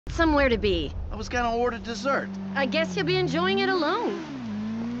Somewhere to be. I was gonna order dessert. I guess you'll be enjoying it alone.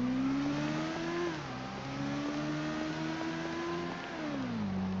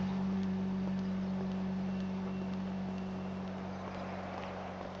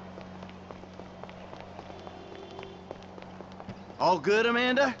 All good,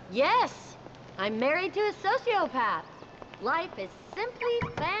 Amanda? Yes. I'm married to a sociopath. Life is simply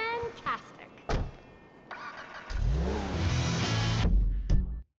fantastic.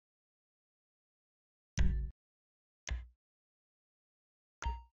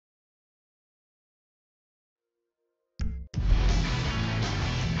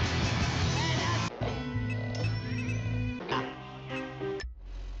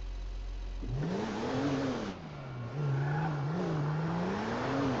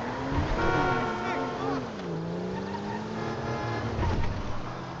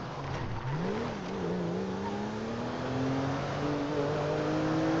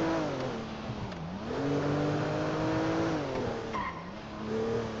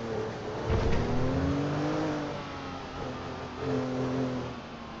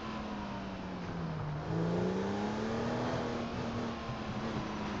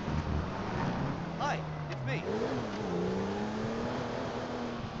 Hi, it's me.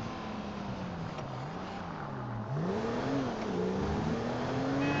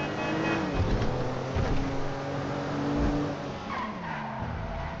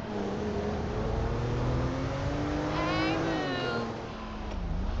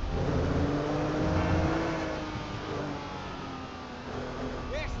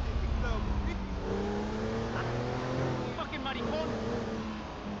 Fucking maricón.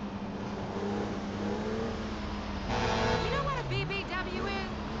 You know what a BBW is?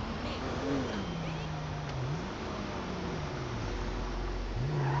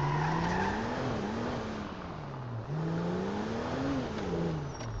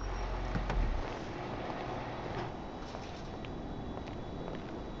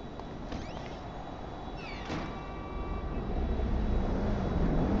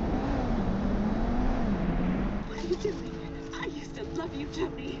 What are you doing? I used to love you,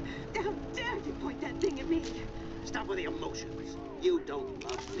 Tony. How dare you point that thing at me? Stop with the emotions. You don't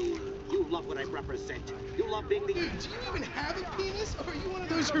love me. You love what I represent. You love being the... Dude, do you even have a penis? Or are you one of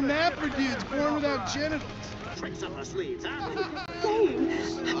those hermaphrodites born without genitals? tricks up our sleeves, huh? Saying,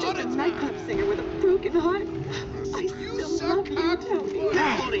 I'm just a nightclub singer with a broken heart. I still love you, Tony.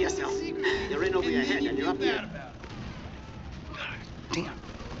 Get hold of yourself. You're in over your head and you're up here. Damn.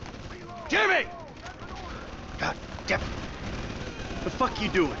 Jimmy! God damn. The fuck you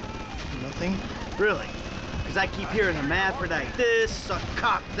doing? Nothing. Really? Because I keep hearing hermaphrodite this, a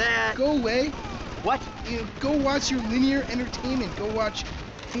cock that. Go away. What? You know, go watch your linear entertainment. Go watch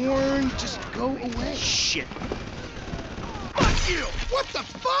porn. Just go away. Shit. Fuck you! What the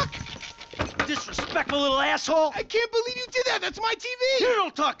fuck? Disrespectful little asshole! I can't believe you did that. That's my TV. You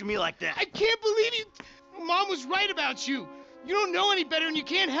don't talk to me like that. I can't believe you. Mom was right about you. You don't know any better and you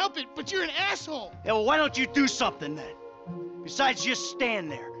can't help it, but you're an asshole. Yeah, well, why don't you do something then? Besides just stand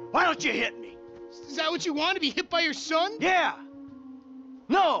there. Why don't you hit me? Is that what you want, to be hit by your son? Yeah.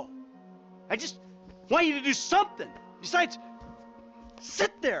 No. I just want you to do something. Besides,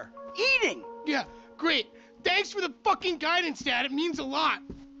 sit there, eating. Yeah, great. Thanks for the fucking guidance, Dad. It means a lot.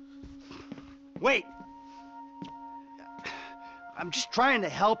 Wait. I'm just trying to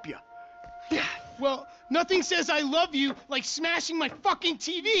help you. Yeah, well, nothing says I love you like smashing my fucking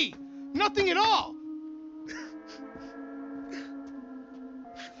TV. Nothing at all.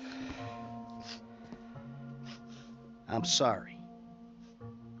 I'm sorry.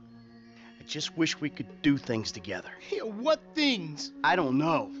 I just wish we could do things together. Yeah, what things? I don't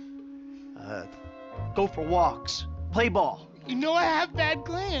know. Go for walks, play ball. You know I have bad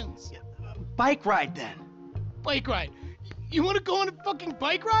glands. Bike ride then. Bike ride. You want to go on a fucking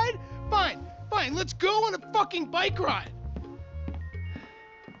bike ride? Fine, fine, let's go on a fucking bike ride.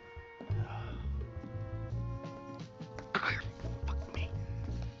 Fuck me.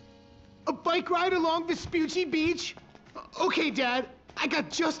 A bike ride along Vespucci Beach? Okay, Dad, I got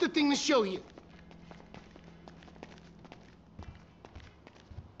just the thing to show you.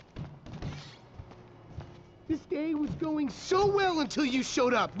 This day was going so well until you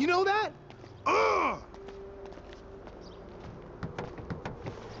showed up. You know that? Ugh!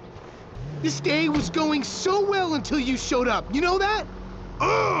 This day was going so well until you showed up. You know that?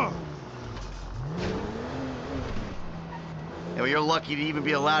 Ugh! Yeah, well, you're lucky to even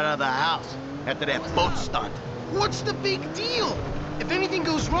be allowed out of the house after that boat stunt. What's the big deal? If anything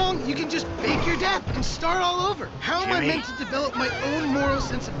goes wrong, you can just fake your death and start all over. How am I Jimmy. meant to develop my own moral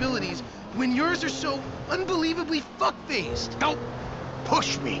sensibilities when yours are so unbelievably fuck-faced? Don't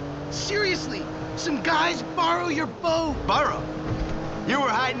push me. Seriously, some guys borrow your boat. Borrow? You were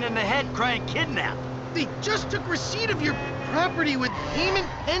hiding in the head crying kidnap. They just took receipt of your property with payment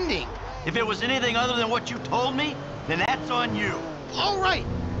pending. If it was anything other than what you told me, then that's on you. All right,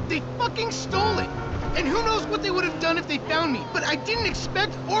 they fucking stole it. And who knows what they would have done if they found me. But I didn't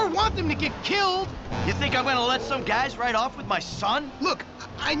expect or want them to get killed. You think I'm gonna let some guys ride off with my son? Look,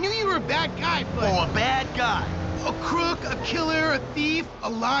 I knew you were a bad guy, but... Oh, a bad guy. A crook, a killer, a thief, a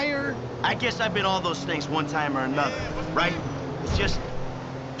liar. I guess I've been all those things one time or another, right? It's just...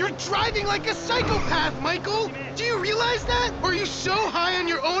 You're driving like a psychopath, Michael! Do you realize that? Or are you so high on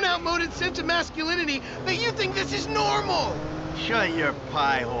your own outmoded sense of masculinity that you think this is normal? Shut your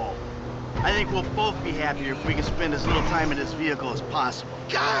pie hole. I think we'll both be happier if we can spend as little time in this vehicle as possible.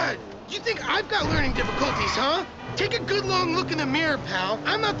 God! You think I've got learning difficulties, huh? Take a good long look in the mirror, pal.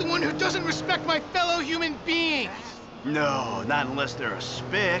 I'm not the one who doesn't respect my fellow human beings. No, not unless they're a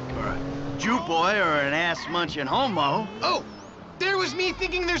spick, or a Jew boy, or an ass-munching homo. Oh, there was me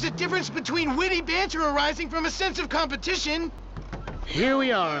thinking there's a difference between witty banter arising from a sense of competition. Here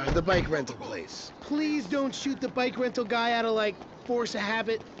we are, the bike rental place. Please don't shoot the bike rental guy out of, like, force of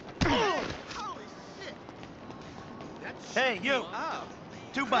habit. Holy shit! Hey, you! Oh.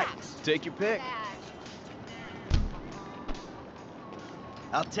 2 bikes. Take your pick.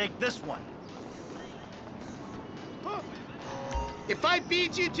 I'll take this one. If I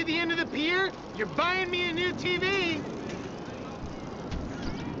beat you to the end of the pier, you're buying me a new TV.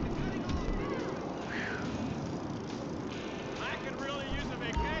 I could really use a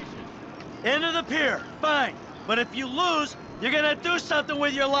vacation. End of the pier, fine. But if you lose, you're gonna do something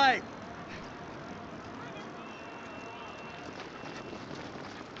with your life.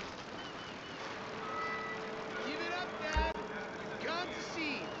 Give it up, Dad. You've gone to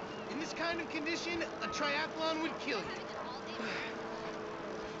sea. In this kind of condition, a triathlon would kill you.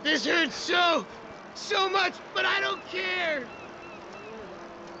 This hurts so much, but I don't care.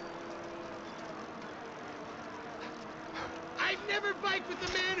 I've never biked with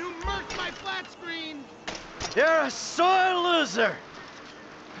the man who murked my flat screen. You're a sore loser.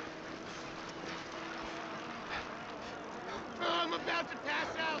 Oh, I'm about to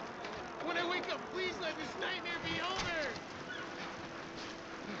pass out. When I wake up, please let this nightmare be over.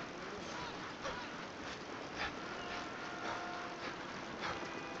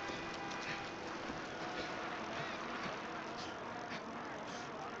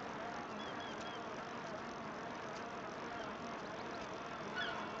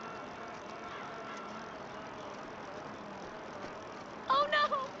 Oh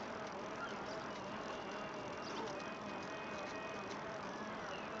no!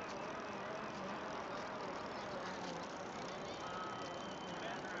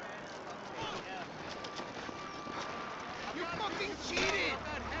 You fucking cheated.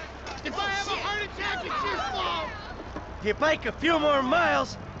 If I have a heart attack, it's your fault. If you bike a few more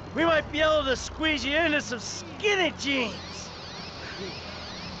miles, we might be able to squeeze you into some skinny jeans.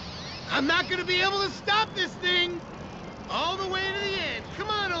 I'm not gonna be able to stop this thing. All the way to the end. Come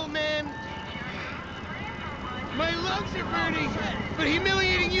on, old man. My lungs are burning, but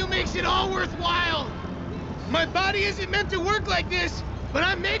humiliating you makes it all worthwhile. My body isn't meant to work like this, but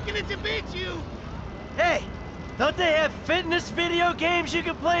I'm making it to beat you. Hey, don't they have fitness video games you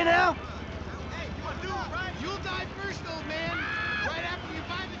can play now? Hey, you want to do it right? You'll die first, old man. Right after you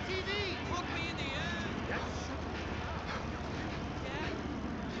buy the TV. Hook me in the end.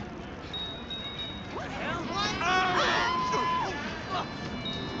 What the hell?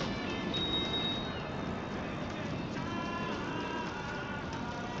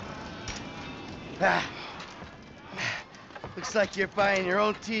 Ah. Looks like you're buying your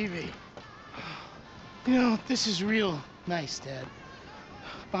own TV. You know, this is real nice, Dad.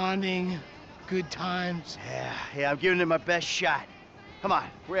 Bonding, good times. Yeah, I'm giving it my best shot. Come on,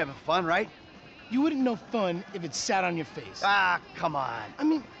 we're having fun, right? You wouldn't know fun if it sat on your face. Ah, come on. I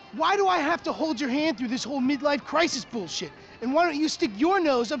mean, why do I have to hold your hand through this whole midlife crisis bullshit? And why don't you stick your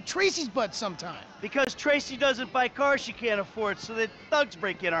nose up Tracy's butt sometime? Because Tracy doesn't buy cars she can't afford, so that thugs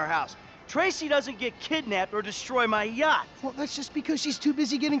break in our house. Tracy doesn't get kidnapped or destroy my yacht. Well, that's just because she's too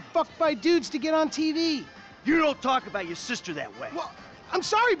busy getting fucked by dudes to get on TV. You don't talk about your sister that way. Well, I'm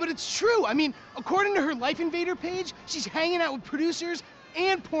sorry, but it's true. I mean, according to her Life Invader page, she's hanging out with producers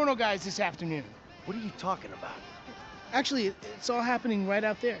and porno guys this afternoon. What are you talking about? Actually, it's all happening right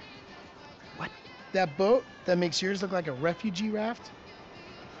out there. What? That boat that makes yours look like a refugee raft?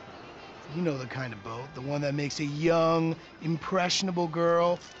 You know the kind of boat, the one that makes a young, impressionable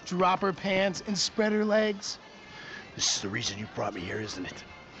girl drop her pants and spread her legs. This is the reason you brought me here, isn't it?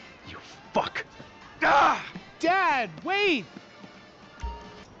 You fuck. Ah! Dad, wait!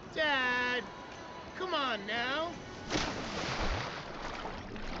 Dad, come on now.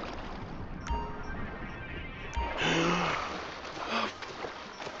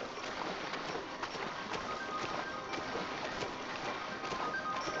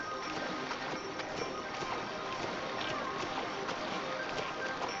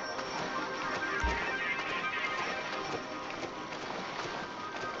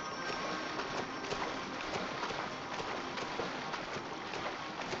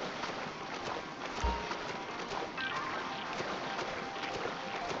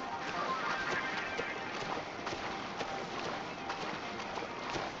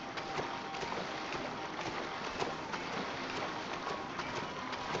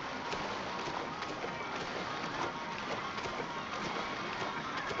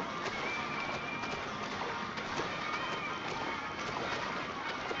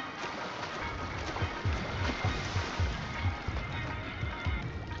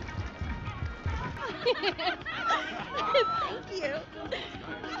 Thank you.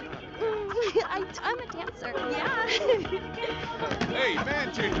 I'm a dancer. Yeah. Hey,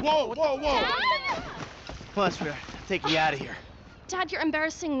 man change. Whoa, whoa, whoa. Dad? Plus, we're taking you out of here. Dad, you're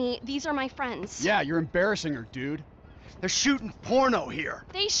embarrassing me. These are my friends. Yeah, you're embarrassing her, dude. They're shooting porno here.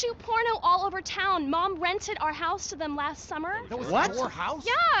 They shoot porno all over town. Mom rented our house to them last summer. That was What? your house?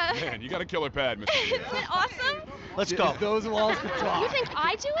 Yeah. Man, you got a killer pad, Mr. Isn't it awesome? Let's go. If those walls could talk. You think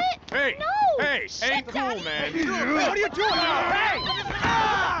I do it? Hey, No. hey, Shit, ain't cool, Daddy. man. Hey, what are you doing? Hey!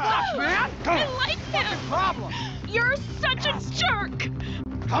 Fuck, man! I like him. Problem. You're such a jerk.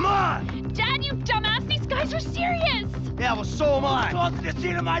 Come on! Dad, you dumbass. These guys are serious. Yeah, well, so am I. Go to the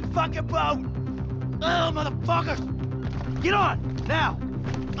seat of my fucking boat! Oh, motherfuckers! Get on, now!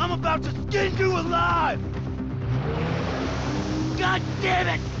 I'm about to skin you alive! God damn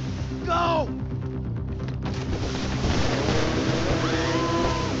it! Go!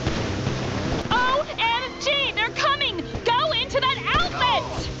 OMG, they're coming. Go into that outlet.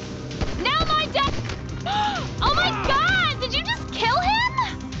 Now my dad. Oh my God, did you just kill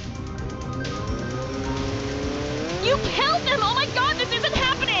him? You killed him. Oh my God, this isn't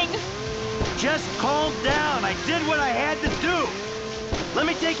happening. Just calm down. I did what I had to do. Let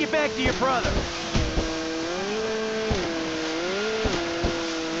me take you back to your brother.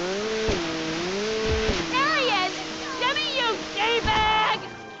 There he is. Give me you, D-bag.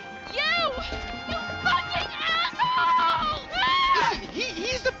 You fucking asshole. Listen,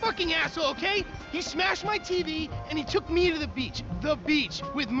 he's the fucking asshole, okay? He smashed my TV and he took me to the beach. The beach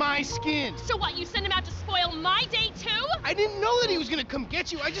with my skin. So what, you sent him out to spoil my date too? I didn't know that he was gonna come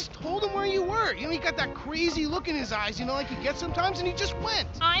get you. I just told him where you were. You know, he got that crazy look in his eyes, you know, like he gets sometimes, and he just went.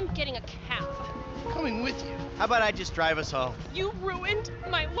 I'm getting a cab. Coming with you. How about I just drive us home? You ruined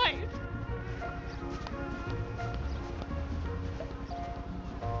my life.